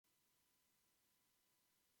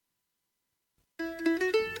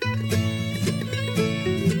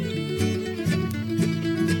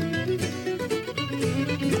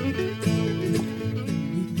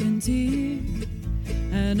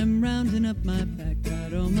my pack,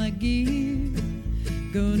 got all my gear.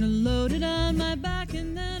 Gonna load it on my back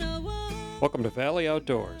and then I'll walk. Welcome to Valley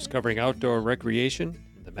Outdoors, covering outdoor recreation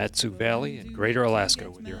in the Mat-Su Valley in Greater Alaska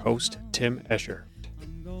with your host, Tim Escher.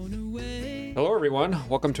 Hello everyone,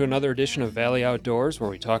 welcome to another edition of Valley Outdoors where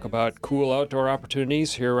we talk about cool outdoor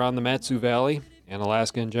opportunities here around the Mat-Su Valley and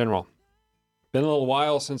Alaska in general. Been a little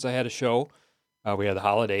while since I had a show. We had the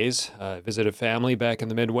holidays, visited family back in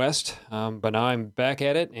the Midwest, but now I'm back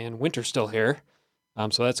at it and winter's still here,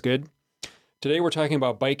 so that's good. Today we're talking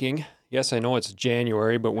about biking. Yes, I know it's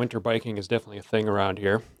January, but winter biking is definitely a thing around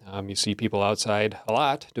here. You see people outside a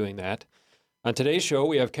lot doing that. On today's show,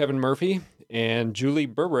 we have Kevin Murphy and Julie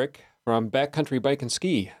Burbrick from Backcountry Bike and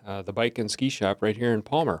Ski, the bike and ski shop right here in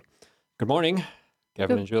Palmer. Good morning,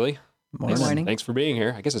 Kevin and Julie. Good morning. Thanks for being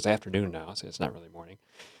here. I guess it's afternoon now, so it's not really morning.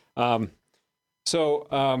 I've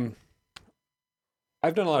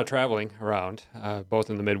done a lot of traveling around, both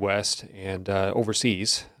in the Midwest and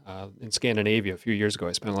overseas. In Scandinavia a few years ago,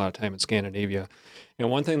 I spent a lot of time in Scandinavia. And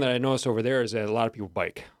one thing that I noticed over there is that a lot of people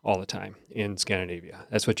bike all the time in Scandinavia.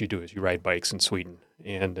 That's what you do, is you ride bikes in Sweden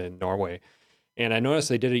and in Norway. And I noticed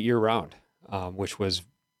they did it year-round, which was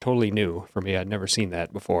totally new for me. I'd never seen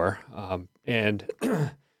that before. And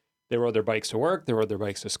they rode their bikes to work. They rode their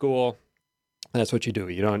bikes to school. That's what you do.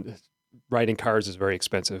 Riding cars is very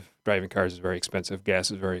expensive. Driving cars is very expensive.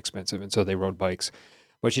 Gas is very expensive. And so they rode bikes.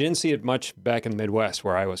 But you didn't see it much back in the Midwest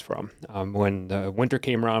where I was from. When the winter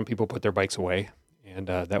came around, people put their bikes away, and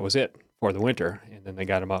that was it for the winter. And then they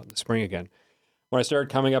got them out in the spring again. When I started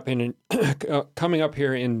coming up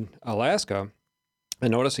here in Alaska, I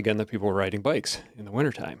noticed again that people were riding bikes in the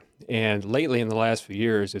wintertime. And lately, in the last few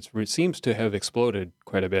years, it seems to have exploded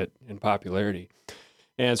quite a bit in popularity.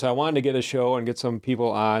 And so I wanted to get a show and get some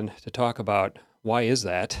people on to talk about why is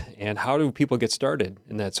that and how do people get started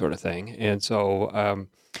in that sort of thing. And so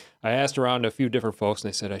I asked around a few different folks, and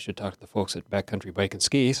they said I should talk to the folks at Backcountry Bike and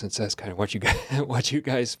Ski, since that's kind of what you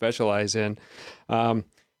guys specialize in.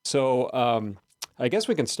 So I guess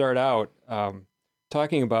we can start out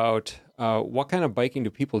talking about what kind of biking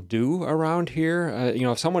do people do around here?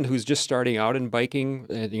 If someone who's just starting out in biking,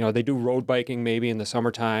 they do road biking maybe in the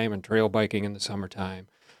summertime and trail biking in the summertime,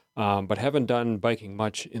 but haven't done biking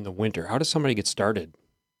much in the winter. How does somebody get started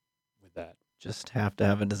with that? Just have to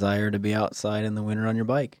have a desire to be outside in the winter on your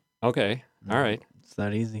bike. Okay. All right. It's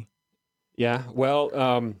that easy. Yeah.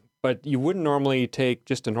 Well, but you wouldn't normally take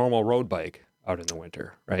just a normal road bike out in the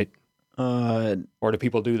winter, right? Or do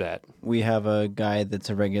people do that? We have a guy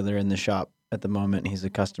that's a regular in the shop at the moment. He's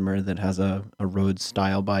a customer that has a road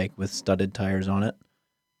style bike with studded tires on it,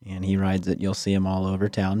 and he rides it. You'll see him all over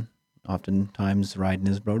town, oftentimes riding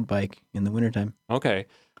his road bike in the wintertime. Okay.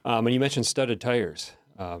 And you mentioned studded tires.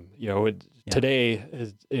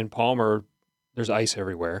 Today in Palmer, there's ice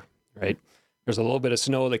everywhere, right? There's a little bit of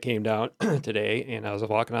snow that came down today, and I was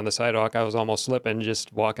walking on the sidewalk. I was almost slipping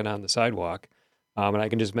just walking on the sidewalk. And I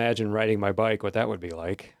can just imagine riding my bike, what that would be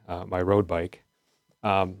like, my road bike.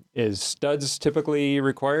 Is studs typically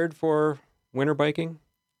required for winter biking?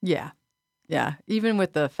 Yeah. Even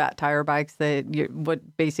with the fat tire bikes,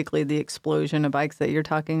 basically the explosion of bikes that you're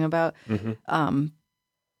talking about,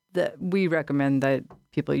 that we recommend that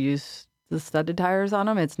people use the studded tires on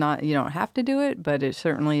them. It's not, you don't have to do it, but it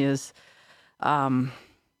certainly is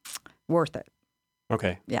worth it.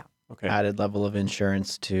 Okay. Yeah. Okay. Added level of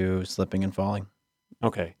insurance to slipping and falling.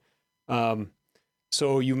 Okay.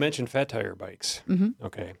 So you mentioned fat tire bikes. Mm-hmm.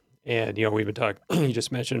 Okay. And, we've been talking, you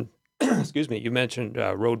just mentioned, you mentioned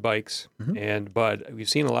road bikes, but we've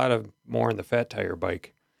seen a lot more in the fat tire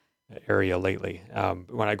bike area lately.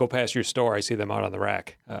 When I go past your store, I see them out on the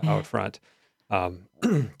rack out front. Can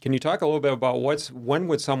you talk a little bit about when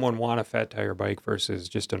would someone want a fat tire bike versus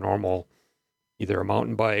just a normal, either a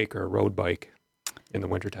mountain bike or a road bike in the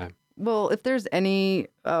wintertime? Well, if there's any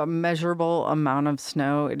measurable amount of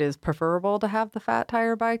snow, it is preferable to have the fat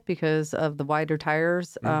tire bike because of the wider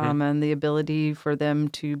tires and the ability for them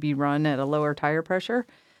to be run at a lower tire pressure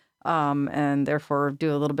and therefore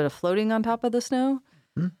do a little bit of floating on top of the snow.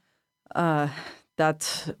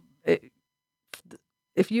 That's it.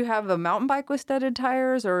 If you have a mountain bike with studded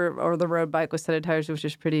tires or the road bike with studded tires, which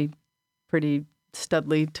is pretty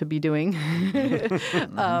studly to be doing,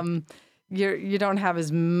 you don't have as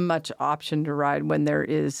much option to ride when there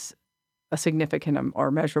is a significant or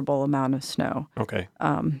measurable amount of snow. Okay.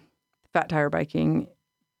 Fat tire biking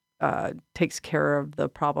takes care of the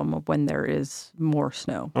problem of when there is more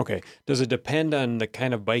snow. Okay. Does it depend on the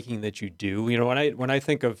kind of biking that you do? When I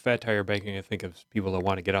think of fat tire biking, I think of people that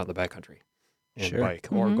want to get out in the backcountry and bike,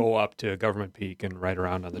 or go up to Government Peak and ride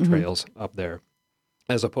around on the trails up there,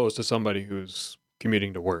 as opposed to somebody who's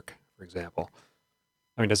commuting to work, for example.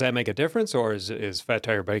 I mean, does that make a difference, or is fat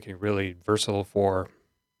tire biking really versatile for?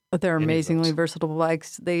 But they're Any of amazingly those? versatile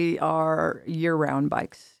bikes. They are year-round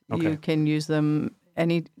bikes. Okay. You can use them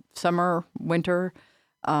any summer, winter.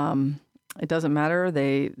 It doesn't matter.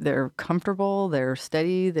 They're comfortable. They're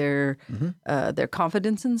steady. They're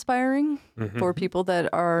confidence inspiring for people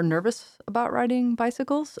that are nervous about riding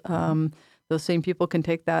bicycles. Those same people can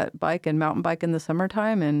take that bike and mountain bike in the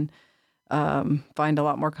summertime and find a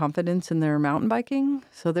lot more confidence in their mountain biking.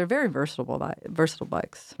 So they're very versatile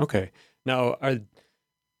bikes. Okay. Now,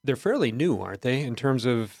 they're fairly new, aren't they, in terms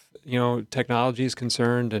of, technology is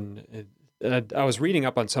concerned? And I was reading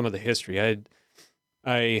up on some of the history.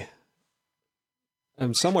 I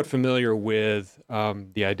am somewhat familiar with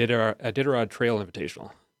the Iditarod Trail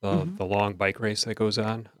Invitational, the long bike race that goes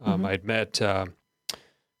on. I'd met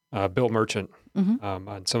Bill Merchant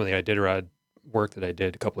on some of the Iditarod work that I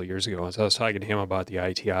did a couple of years ago. And so I was talking to him about the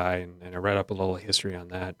ITI, and I read up a little history on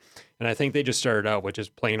that. And I think they just started out with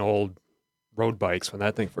just plain old road bikes when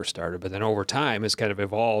that thing first started. But then over time, it's kind of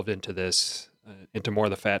evolved into this, into more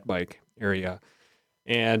of the fat bike area.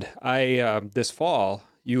 And this fall,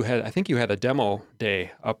 I think you had a demo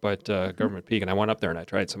day up at Government Peak, and I went up there and I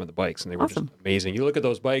tried some of the bikes, and they were Awesome. just amazing. You look at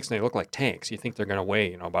those bikes and they look like tanks. You think they're going to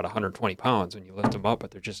weigh, about 120 pounds when you lift them up,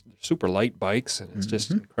 but they're just super light bikes, and it's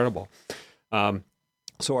just incredible.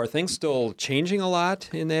 So are things still changing a lot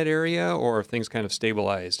in that area, or have things kind of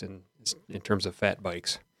stabilized in terms of fat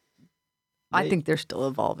bikes? I think they're still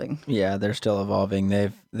evolving. Yeah, they're still evolving.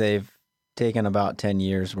 They've taken about 10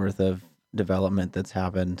 years worth of development that's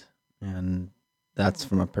happened, and that's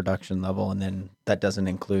from a production level. And then that doesn't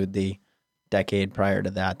include the decade prior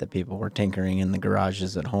to that people were tinkering in the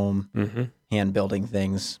garages at home, hand building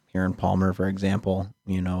things. Here in Palmer, for example,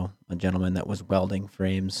 a gentleman that was welding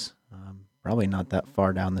frames, probably not that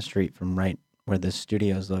far down the street from right where this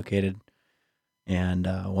studio is located. And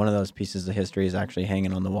one of those pieces of history is actually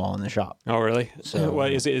hanging on the wall in the shop. Oh, really? So- well,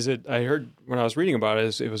 is it? I heard when I was reading about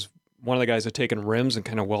it, it was one of the guys had taken rims and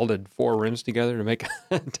kind of welded 4 rims together to make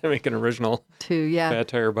an original fat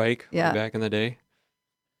tire bike way back in the day.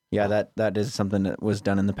 Yeah, that is something that was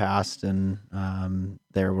done in the past, and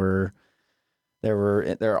there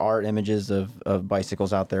are images of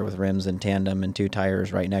bicycles out there with rims in tandem and 2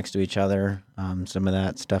 tires right next to each other. Some of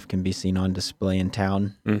that stuff can be seen on display in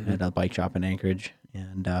town at a bike shop in Anchorage.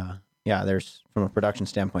 And there's, from a production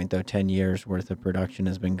standpoint, though, 10 years worth of production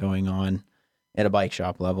has been going on at a bike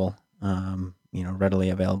shop level. Readily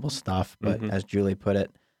available stuff. But as Julie put it,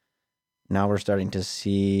 now we're starting to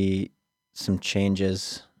see some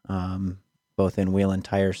changes, both in wheel and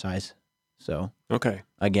tire size. So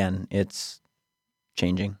again, it's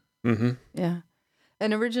changing. Yeah.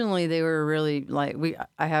 And originally they were really like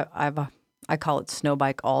I call it snow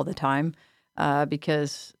bike all the time,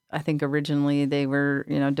 because I think originally they were,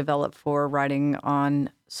 developed for riding on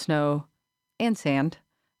snow and sand.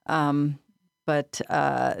 But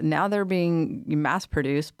now they're being mass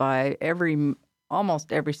produced by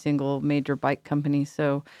almost every single major bike company.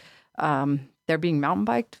 So they're being mountain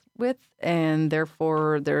biked with, and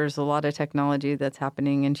therefore there's a lot of technology that's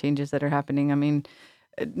happening and changes that are happening. I mean,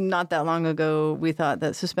 not that long ago, we thought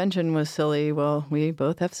that suspension was silly. Well, we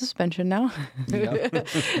both have suspension now. Yep.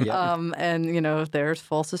 And, there's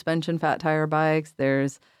full suspension fat tire bikes.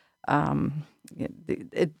 There's,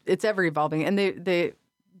 it's ever evolving. And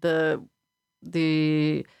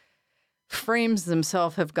the frames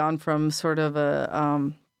themselves have gone from sort of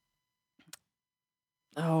a,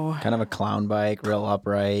 kind of a clown bike, real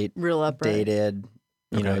upright, dated,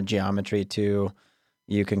 geometry too.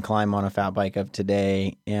 You can climb on a fat bike of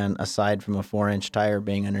today, and aside from a 4-inch tire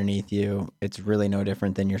being underneath you, it's really no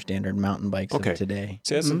different than your standard mountain bikes of today.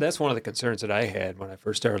 See, that's one of the concerns that I had when I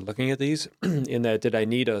first started looking at these, in that did I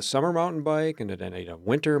need a summer mountain bike, and did I need a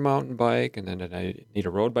winter mountain bike, and then did I need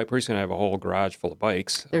a road bike? Pretty soon I have a whole garage full of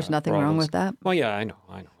bikes. There's nothing wrong with that. Well, yeah, I know.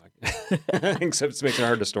 Except it makes it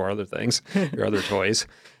hard to store other things, your other toys.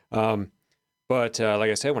 But like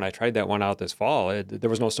I said, when I tried that one out this fall, there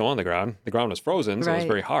was no snow on the ground. The ground was frozen, so it was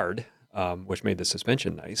very hard, which made the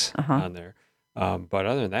suspension nice on there. But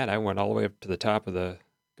other than that, I went all the way up to the top of the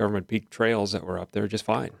Government Peak trails that were up there just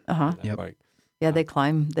fine. Bike. Yeah, they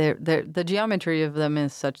climb. The geometry of them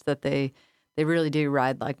is such that they really do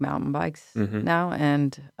ride like mountain bikes now,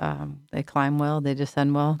 and they climb well. They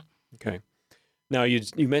descend well. Okay. Now,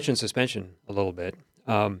 you mentioned suspension a little bit.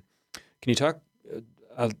 Can you talk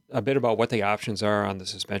a bit about what the options are on the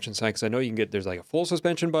suspension side? Because I know you can there's like a full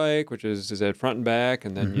suspension bike, which is that front and back,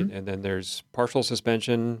 and then and then there's partial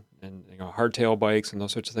suspension and hardtail bikes and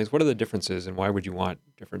those sorts of things. What are the differences, and why would you want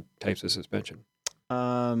different types of suspension?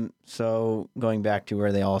 So going back to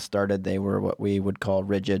where they all started, they were what we would call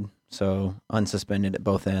rigid, so unsuspended at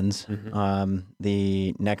both ends.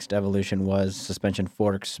 The next evolution was suspension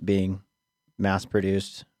forks being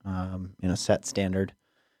mass-produced in a set standard,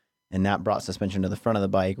 and that brought suspension to the front of the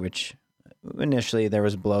bike, which initially there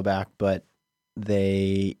was blowback, but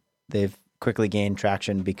they've quickly gained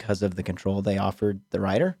traction because of the control they offered the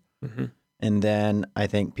rider. And then I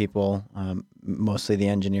think people, mostly the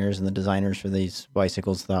engineers and the designers for these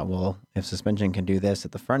bicycles, thought, well, if suspension can do this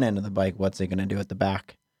at the front end of the bike, what's it going to do at the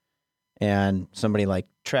back? And somebody like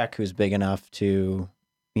Trek, who's big enough to,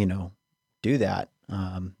 do that,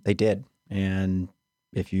 they did. And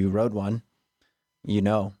if you rode one,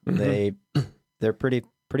 they're pretty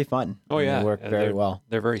fun. Oh, yeah. They work very well.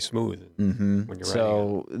 They're very smooth when you're riding.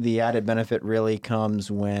 So the added benefit really comes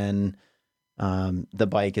when the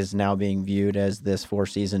bike is now being viewed as this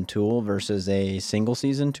 4-season tool versus a single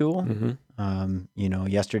season tool.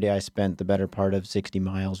 Yesterday I spent the better part of 60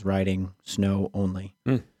 miles riding snow only.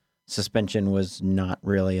 Suspension was not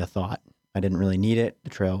really a thought. I didn't really need it. The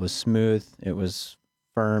trail was smooth. It was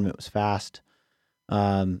firm. It was fast.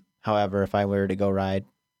 However, if I were to go ride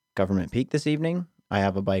Government Peak this evening, I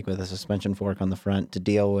have a bike with a suspension fork on the front to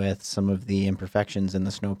deal with some of the imperfections in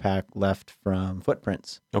the snowpack left from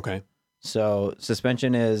footprints. Okay. So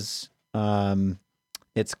suspension is,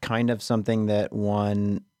 it's kind of something that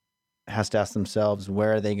one has to ask themselves,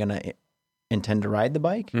 where are they going to intend to ride the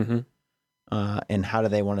bike? And how do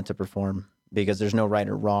they want it to perform? Because there's no right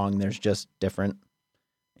or wrong. There's just different.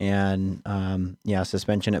 And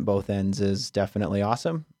suspension at both ends is definitely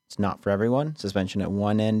awesome. It's not for everyone. Suspension at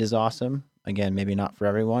one end is awesome. Again, maybe not for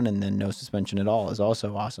everyone. And then no suspension at all is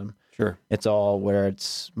also awesome. Sure. It's all where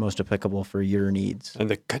it's most applicable for your needs. And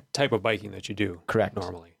the type of biking that you do. Correct.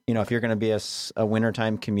 Normally. If you're going to be a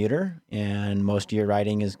wintertime commuter and most of your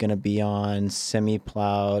riding is going to be on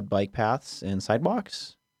semi-plowed bike paths and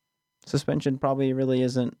sidewalks, suspension probably really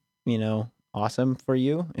isn't, awesome for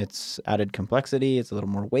you. It's added complexity. It's a little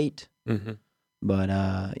more weight. But,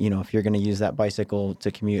 if you're going to use that bicycle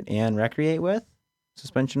to commute and recreate with,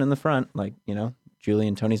 suspension in the front, like, Julie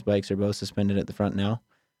and Tony's bikes are both suspended at the front now.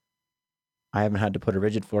 I haven't had to put a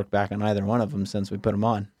rigid fork back on either one of them since we put them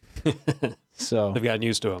on. So they've gotten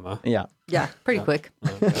used to them, huh? Yeah. Yeah, pretty quick.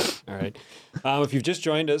 Okay. All right. If you've just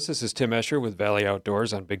joined us, this is Tim Escher with Valley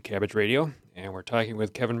Outdoors on Big Cabbage Radio, and we're talking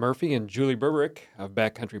with Kevin Murphy and Julie Berberick of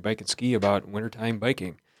Backcountry Bike and Ski about wintertime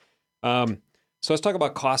biking. So let's talk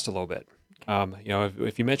about cost a little bit.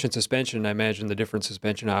 If you mention suspension, I imagine the different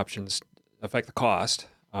suspension options affect the cost.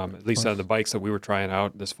 At least on the bikes that we were trying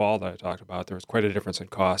out this fall that I talked about, there was quite a difference in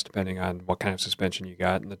cost depending on what kind of suspension you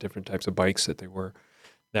got and the different types of bikes that were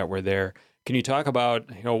there. Can you talk about,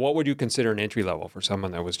 what would you consider an entry level for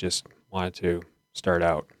someone that was just wanted to start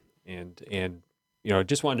out and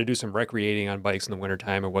just wanted to do some recreating on bikes in the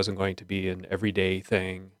wintertime? It wasn't going to be an everyday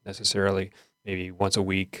thing necessarily, maybe once a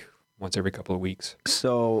week, once every couple of weeks.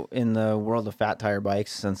 So in the world of fat tire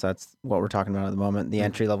bikes, since that's what we're talking about at the moment, the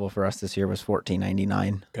entry level for us this year was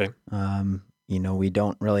 $14.99. Okay. We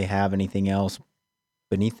don't really have anything else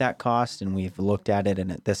beneath that cost, and we've looked at it,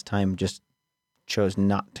 and at this time just chose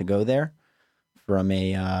not to go there from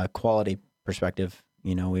a quality perspective.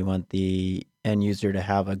 We want the end user to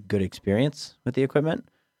have a good experience with the equipment.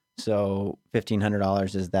 So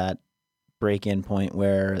 $1,500 is that break-in point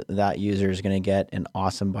where that user is going to get an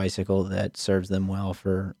awesome bicycle that serves them well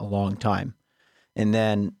for a long time. And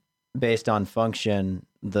then based on function,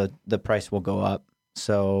 the price will go up.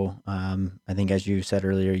 So I think, as you said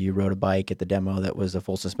earlier, you rode a bike at the demo that was a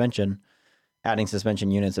full suspension. Adding suspension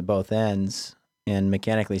units at both ends, and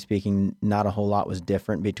mechanically speaking, not a whole lot was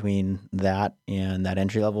different between that and that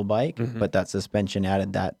entry-level bike, but that suspension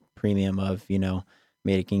added that premium of,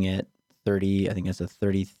 making it I think it's a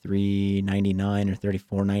 $33.99 or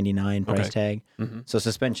 $34.99 price tag. So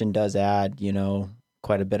suspension does add,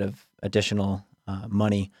 quite a bit of additional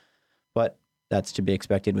money, but that's to be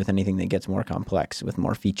expected with anything that gets more complex with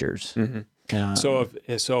more features. So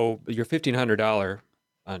your $1,500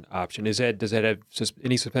 option, does that have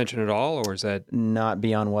any suspension at all, or is that not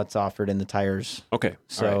beyond what's offered in the tires? Okay.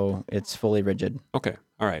 So it's fully rigid. Okay.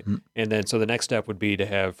 All right. And then, so the next step would be to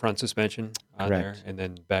have front suspension on Correct. there, and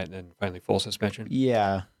then then finally full suspension.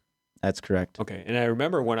 Yeah, that's correct. Okay. And I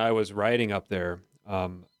remember when I was riding up there,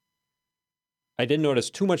 I didn't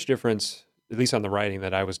notice too much difference, at least on the riding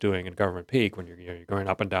that I was doing in Government Peak, when you're going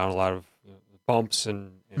up and down a lot of bumps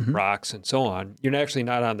and rocks and so on. You're actually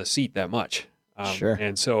not on the seat that much. Sure.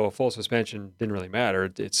 And so full suspension didn't really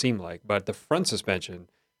matter, it seemed like. But the front suspension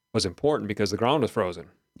was important because the ground was frozen.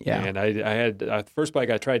 Yeah. And I had the first bike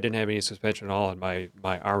I tried didn't have any suspension at all, and my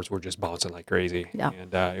arms were just bouncing like crazy. Yeah.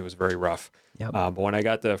 And it was very rough. Yep. But when I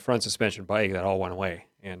got the front suspension bike, that all went away,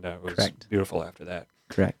 and it was Correct. beautiful after that.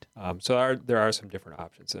 Correct. So there are some different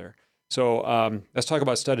options there. So let's talk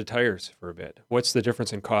about studded tires for a bit. What's the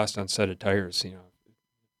difference in cost on studded tires? You know,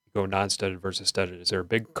 go non-studded versus studded. Is there a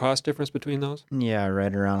big cost difference between those? Yeah,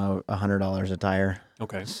 right around $100 a tire.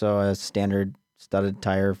 Okay. So a standard studded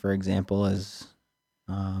tire, for example, is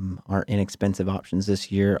our inexpensive options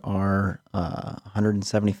this year are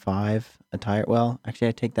 $175 a tire. Well, actually,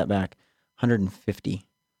 I take that back. $150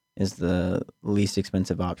 is the least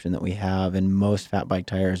expensive option that we have, and most fat bike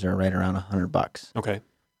tires are right around $100. Okay.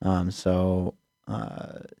 So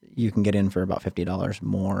you can get in for about $50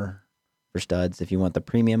 more for studs. If you want the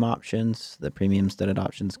premium options, the premium studded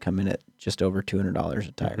options come in at just over $200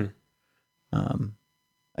 a tire.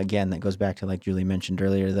 Again, that goes back to, like Julie mentioned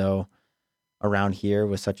earlier, though, around here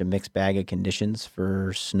with such a mixed bag of conditions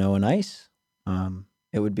for snow and ice,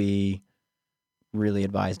 it would be really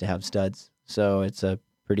advised to have studs. So it's a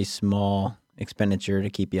pretty small expenditure to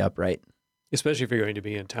keep you upright. Especially if you're going to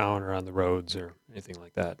be in town or on the roads or anything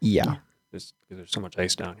like that. Yeah, Because there's so much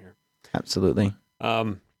ice down here. absolutely.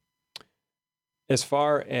 As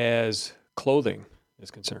far as clothing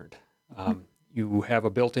is concerned, you have a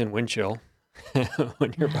built-in wind chill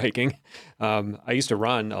when you're biking. I used to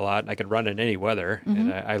run a lot, and I could run in any weather,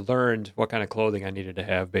 and I learned what kind of clothing I needed to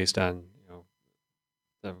have based on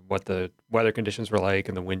what the weather conditions were like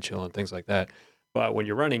and the wind chill and things like that. But when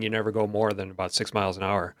you're running, you never go more than about 6 miles an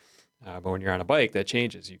hour. But when you're on a bike, that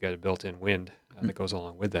changes. You've got a built-in wind that goes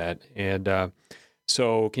along with that. And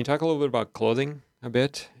so can you talk a little bit about clothing a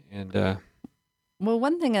bit? And Well,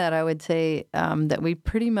 one thing that I would say that we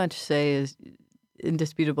pretty much say is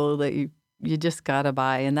indisputable that you just got to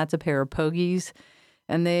buy, and that's a pair of pogies.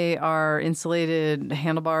 And they are insulated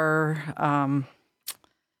handlebar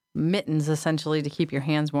mittens, essentially, to keep your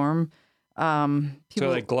hands warm. so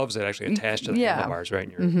like gloves that actually attach to the handlebars, right?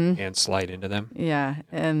 And your hands slide into them. Yeah,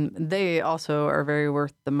 and they also are very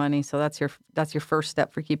worth the money. So that's your first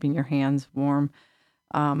step for keeping your hands warm.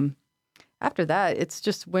 After that, it's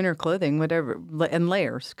just winter clothing, whatever, and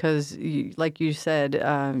layers, because like you said,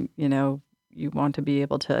 you want to be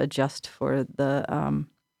able to adjust for the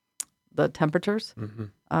temperatures.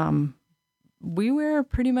 We wear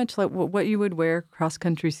pretty much like what you would wear cross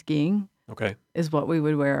country skiing. Okay. Is what we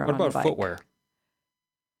would wear. What on a about bike. footwear?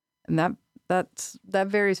 And that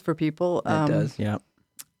varies for people. It does, yeah.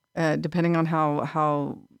 Depending on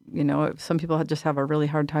how some people just have a really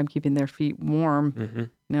hard time keeping their feet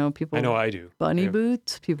warm. People. I know I do. Bunny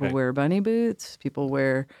boots. People wear bunny boots. People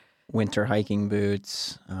wear Winter hiking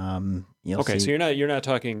boots. Okay, so you're not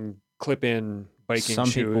talking clip-in biking some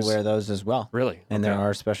shoes. people wear those as well. Really? And there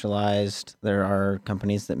are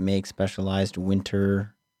companies that make specialized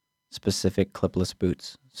winter specific clipless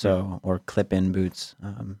boots. So, or clip-in boots.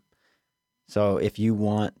 So if you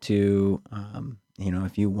want to,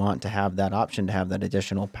 if you want to have that option to have that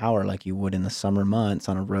additional power like you would in the summer months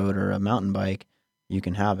on a road or a mountain bike, you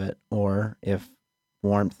can have it. Or if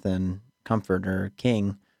warmth and comfort are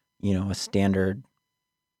king, a standard,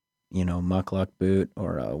 muckluck boot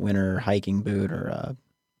or a winter hiking boot or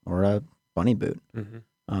a bunny boot,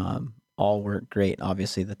 all work great.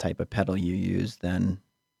 Obviously, the type of pedal you use then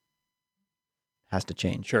has to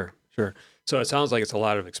change. Sure. So it sounds like it's a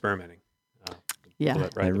lot of experimenting. Yeah,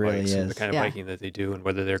 that ride it the really bikes and is. the kind of biking that they do, and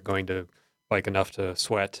whether they're going to bike enough to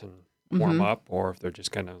sweat and warm up, or if they're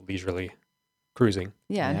just kind of leisurely cruising.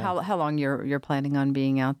 Yeah, and how long you're planning on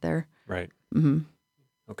being out there. Right.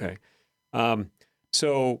 Okay.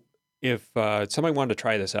 So if somebody wanted to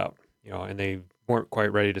try this out, and they weren't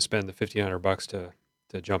quite ready to spend the $1,500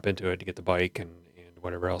 to jump into it to get the bike and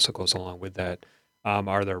whatever else that goes along with that,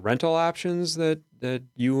 are there rental options that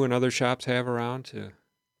you and other shops have around to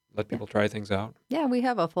let people try things out? Yeah, we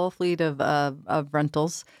have a full fleet of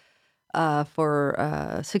rentals for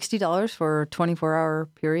 $60 for a 24-hour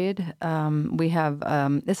period. We have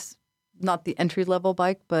it's not the entry-level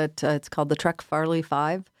bike, but it's called the Trek Farley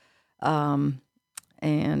 5.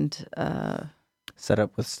 And set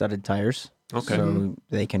up with studded tires. Okay. So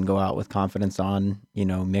they can go out with confidence on,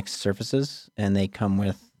 mixed surfaces, and they come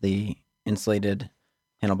with the insulated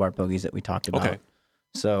handlebar pogies that we talked about. Okay.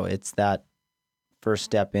 So it's that first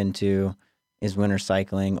step into, is winter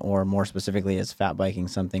cycling, or more specifically, is fat biking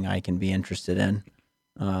something I can be interested in?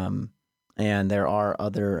 And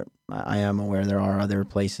I am aware there are other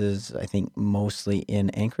places, I think mostly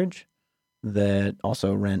in Anchorage, that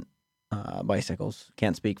also rent bicycles.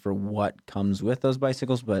 Can't speak for what comes with those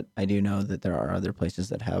bicycles, but I do know that there are other places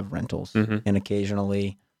that have rentals. And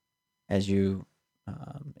occasionally, as you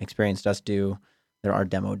experienced us do, there are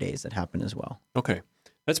demo days that happen as well. Okay.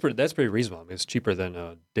 That's pretty reasonable. I mean, it's cheaper than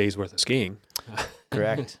a day's worth of skiing.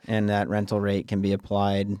 Correct. And that rental rate can be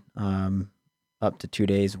applied up to 2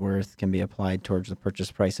 days worth can be applied towards the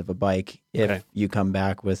purchase price of a bike if Okay. you come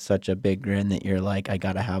back with such a big grin that you're like, I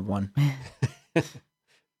got to have one. Yep.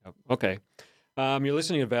 Okay. You're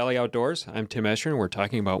listening to Valley Outdoors. I'm Tim Escher, and we're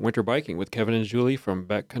talking about winter biking with Kevin and Julie from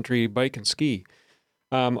Backcountry Bike and Ski.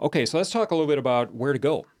 Okay, so let's talk a little bit about where to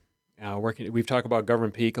go. We've talked about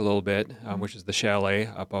Government Peak a little bit, which is the chalet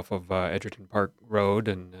up off of Edgerton Park Road,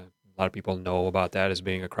 and a lot of people know about that as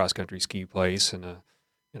being a cross-country ski place and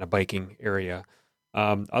a biking area.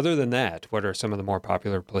 Other than that, what are some of the more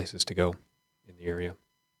popular places to go in the area?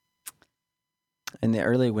 In the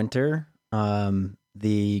early winter,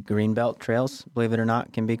 the Greenbelt trails, believe it or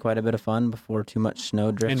not, can be quite a bit of fun before too much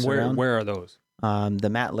snow drifts And around. where are those? The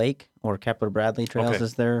Matt Lake or Kepler-Bradley trails, Okay.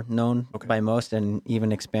 as they're known Okay. by most, and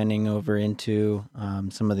even expanding over into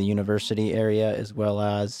some of the university area as well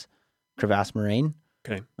as Crevasse Moraine.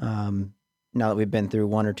 Okay. Now that we've been through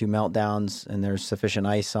one or two meltdowns and there's sufficient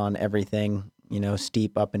ice on everything,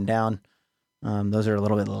 steep up and down, those are a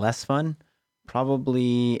little bit less fun.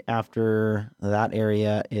 Probably after that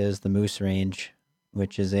area is the Moose Range,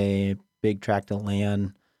 which is a big tract of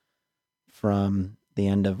land from the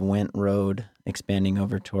end of Went Road, expanding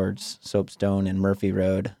over towards Soapstone and Murphy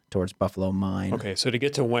Road towards Buffalo Mine. Okay, so to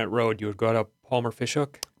get to Went Road, you would go up Palmer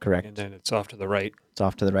Fishhook, Correct. and then it's off to the right. It's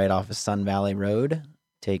off to the right off of Sun Valley Road.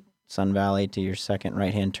 Take Sun Valley to your second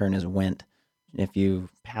right-hand turn is Went. If you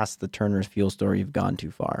pass the Turner's Fuel Store, you've gone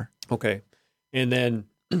too far. Okay, and then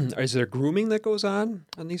is there grooming that goes on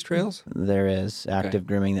these trails? There is active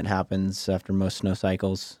grooming that happens after most snow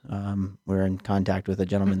cycles. We're in contact with a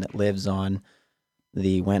gentleman that lives on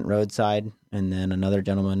the Went Road side, and then another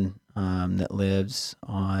gentleman that lives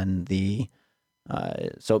on the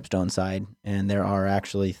Soapstone side. And there are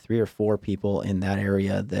actually 3 or 4 people in that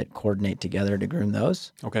area that coordinate together to groom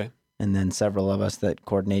those. Okay, And then several of us that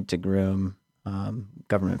coordinate to groom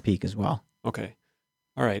Government Peak as well. okay,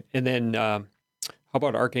 all right. And then how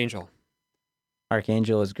about Archangel?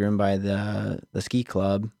 Archangel is groomed by the ski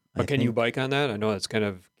club. But can you bike on that? I know it's kind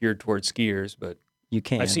of geared towards skiers, but You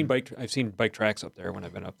can. I've seen bike tracks up there when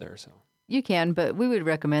I've been up there. So You can, but we would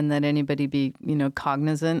recommend that anybody be,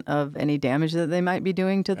 cognizant of any damage that they might be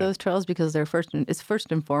doing to those trails because it's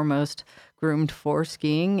first and foremost groomed for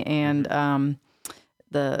skiing, and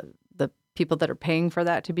the people that are paying for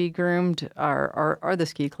that to be groomed are the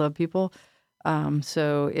ski club people.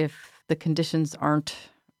 So if the conditions aren't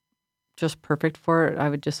just perfect for it, I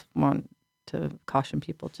would just want to caution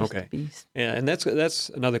people just to be. Yeah, and that's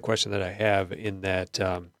another question that I have in that.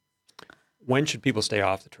 When should people stay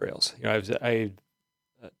off the trails? I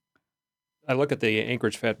look at the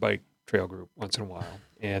Anchorage Fat Bike Trail group once in a while,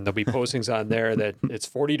 and there'll be postings on there that it's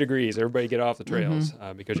 40 degrees. Everybody get off the trails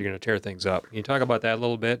because you're going to tear things up. Can you talk about that a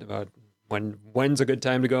little bit about when's a good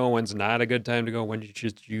time to go, when's not a good time to go, when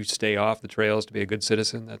should you stay off the trails to be a good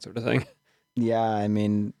citizen, that sort of thing? Yeah, I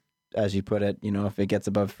mean, as you put it, if it gets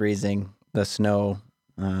above freezing, the snow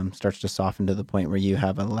starts to soften to the point where you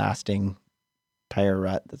have a lasting tire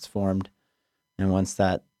rut that's formed. And once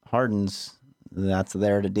that hardens, that's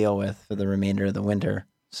there to deal with for the remainder of the winter.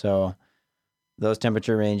 So those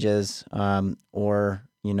temperature ranges, or,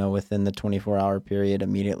 within the 24-hour period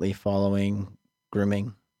immediately following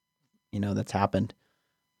grooming, that's happened.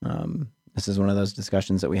 This is one of those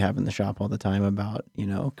discussions that we have in the shop all the time about,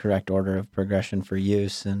 correct order of progression for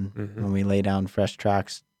use. And when we lay down fresh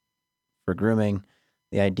tracks for grooming,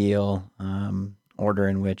 the ideal order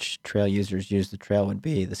in which trail users use the trail would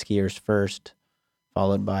be the skiers first,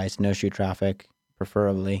 followed by snowshoe traffic,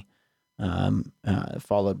 preferably,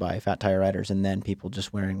 followed by fat tire riders, and then people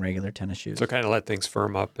just wearing regular tennis shoes. So kind of let things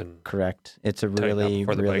firm up and Correct. It's a tighten up really,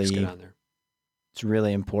 before the bikes get really, on there. it's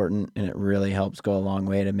really important, and it really helps go a long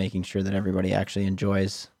way to making sure that everybody actually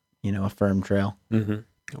enjoys, a firm trail.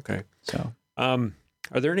 Mm-hmm. Okay. So, Are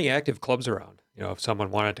there any active clubs around? If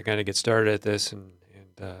someone wanted to kind of get started at this and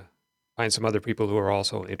find some other people who are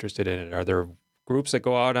also interested in it, are there groups that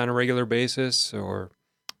go out on a regular basis, or?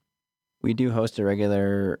 we do host a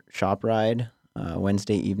regular shop ride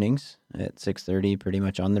Wednesday evenings at 6:30, pretty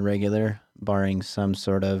much on the regular, barring some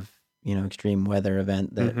sort of, extreme weather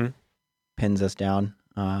event that pins us down.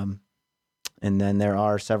 And then there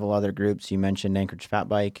are several other groups. You mentioned Anchorage Fat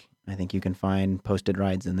Bike. I think you can find posted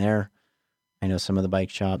rides in there. I know some of the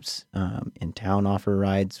bike shops in town offer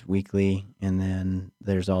rides weekly. And then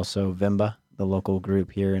there's also Vimba, the local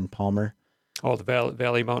group here in Palmer. Oh, the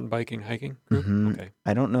Valley Mountain Biking Hiking Group? Mhm. Okay.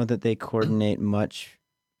 I don't know that they coordinate much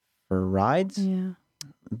for rides, Yeah.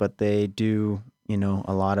 but they do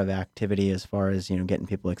a lot of activity as far as, getting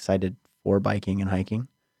people excited for biking and hiking.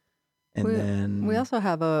 And then We also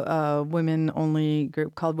have a women-only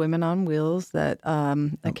group called Women on Wheels that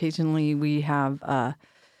occasionally we have.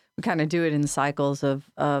 We kind of do it in cycles of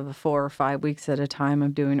 4 or 5 weeks at a time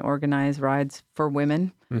of doing organized rides for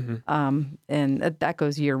women, and that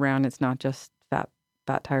goes year round. It's not just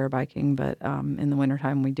fat tire biking, but in the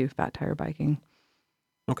wintertime we do fat tire biking.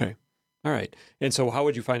 Okay. All right. And so how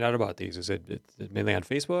would you find out about these? Is it mainly on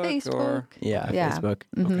Facebook? Or? Yeah, Yeah. Facebook.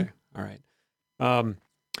 Okay. All right.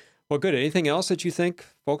 Well, good. Anything else that you think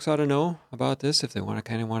folks ought to know about this if they want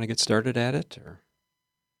to get started at it? Or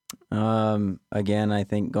Again, I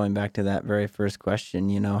think going back to that very first question,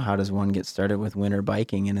 how does one get started with winter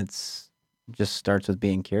biking? And just starts with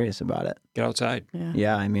being curious about it. get outside.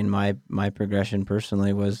 Yeah, I mean, my progression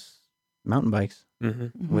personally was mountain bikes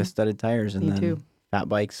with studded tires, and Me then too. fat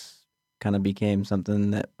bikes kind of became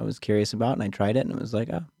something that I was curious about, and I tried it, and it was like,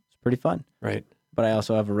 oh, it's pretty fun. Right. But I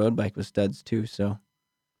also have a road bike with studs too, so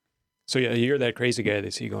So yeah, you're that crazy guy they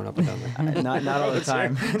see going up and down there. not all the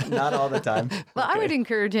time, not all the time. Well, I would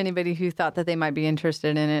encourage anybody who thought that they might be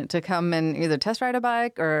interested in it to come and either test ride a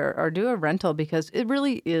bike or do a rental, because it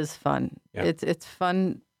really is fun. Yeah. It's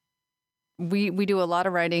fun. We do a lot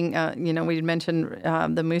of riding. We mentioned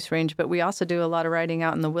the Moose Range, but we also do a lot of riding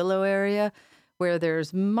out in the Willow area, where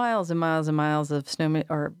there's miles and miles and miles of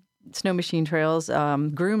snow machine trails,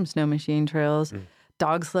 groomed snow machine trails.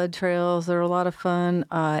 Dog sled trails are a lot of fun.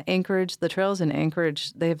 Anchorage, the trails in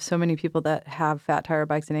Anchorage, they have so many people that have fat tire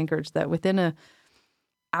bikes in Anchorage that within an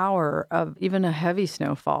hour of even a heavy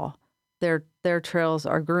snowfall, their trails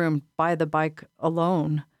are groomed by the bike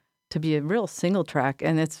alone to be a real single track,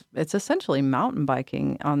 and it's essentially mountain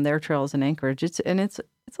biking on their trails in Anchorage. It's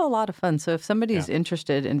a lot of fun. So if somebody's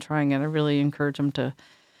interested in trying it, I really encourage them to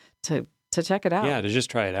check it out. Yeah, to just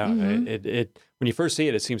try it out. It when you first see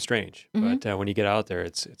it, it seems strange, but when you get out there,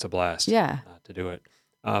 it's a blast. Yeah. To do it.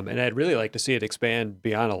 And I'd really like to see it expand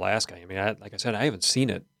beyond Alaska. I mean, like I said, I haven't seen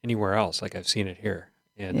it anywhere else like I've seen it here.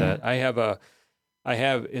 And I have a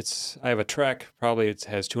Trek. Probably it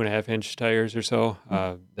has 2.5-inch tires or so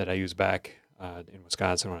that I use back in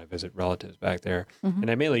Wisconsin when I visit relatives back there, and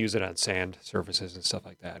I mainly use it on sand surfaces and stuff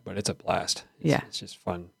like that. But it's a blast. It's just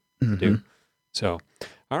fun to do. So,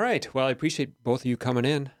 all right. Well, I appreciate both of you coming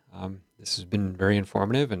in. This has been very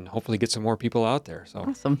informative, and hopefully get some more people out there. So,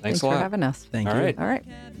 Awesome. Thanks a lot for having us. Thank All you. right. All right.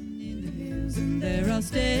 And there I'll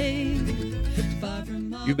stay, far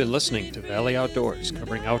from all You've been listening to Valley Outdoors,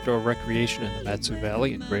 covering outdoor recreation in the Matsu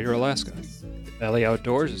Valley in Greater Alaska. Valley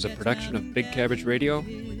Outdoors is a production of Big Cabbage Radio,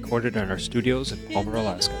 recorded in our studios in Palmer,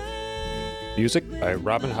 Alaska. Music by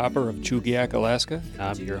Robin Hopper of Chugiak, Alaska.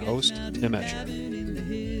 I'm your host, Tim Escher.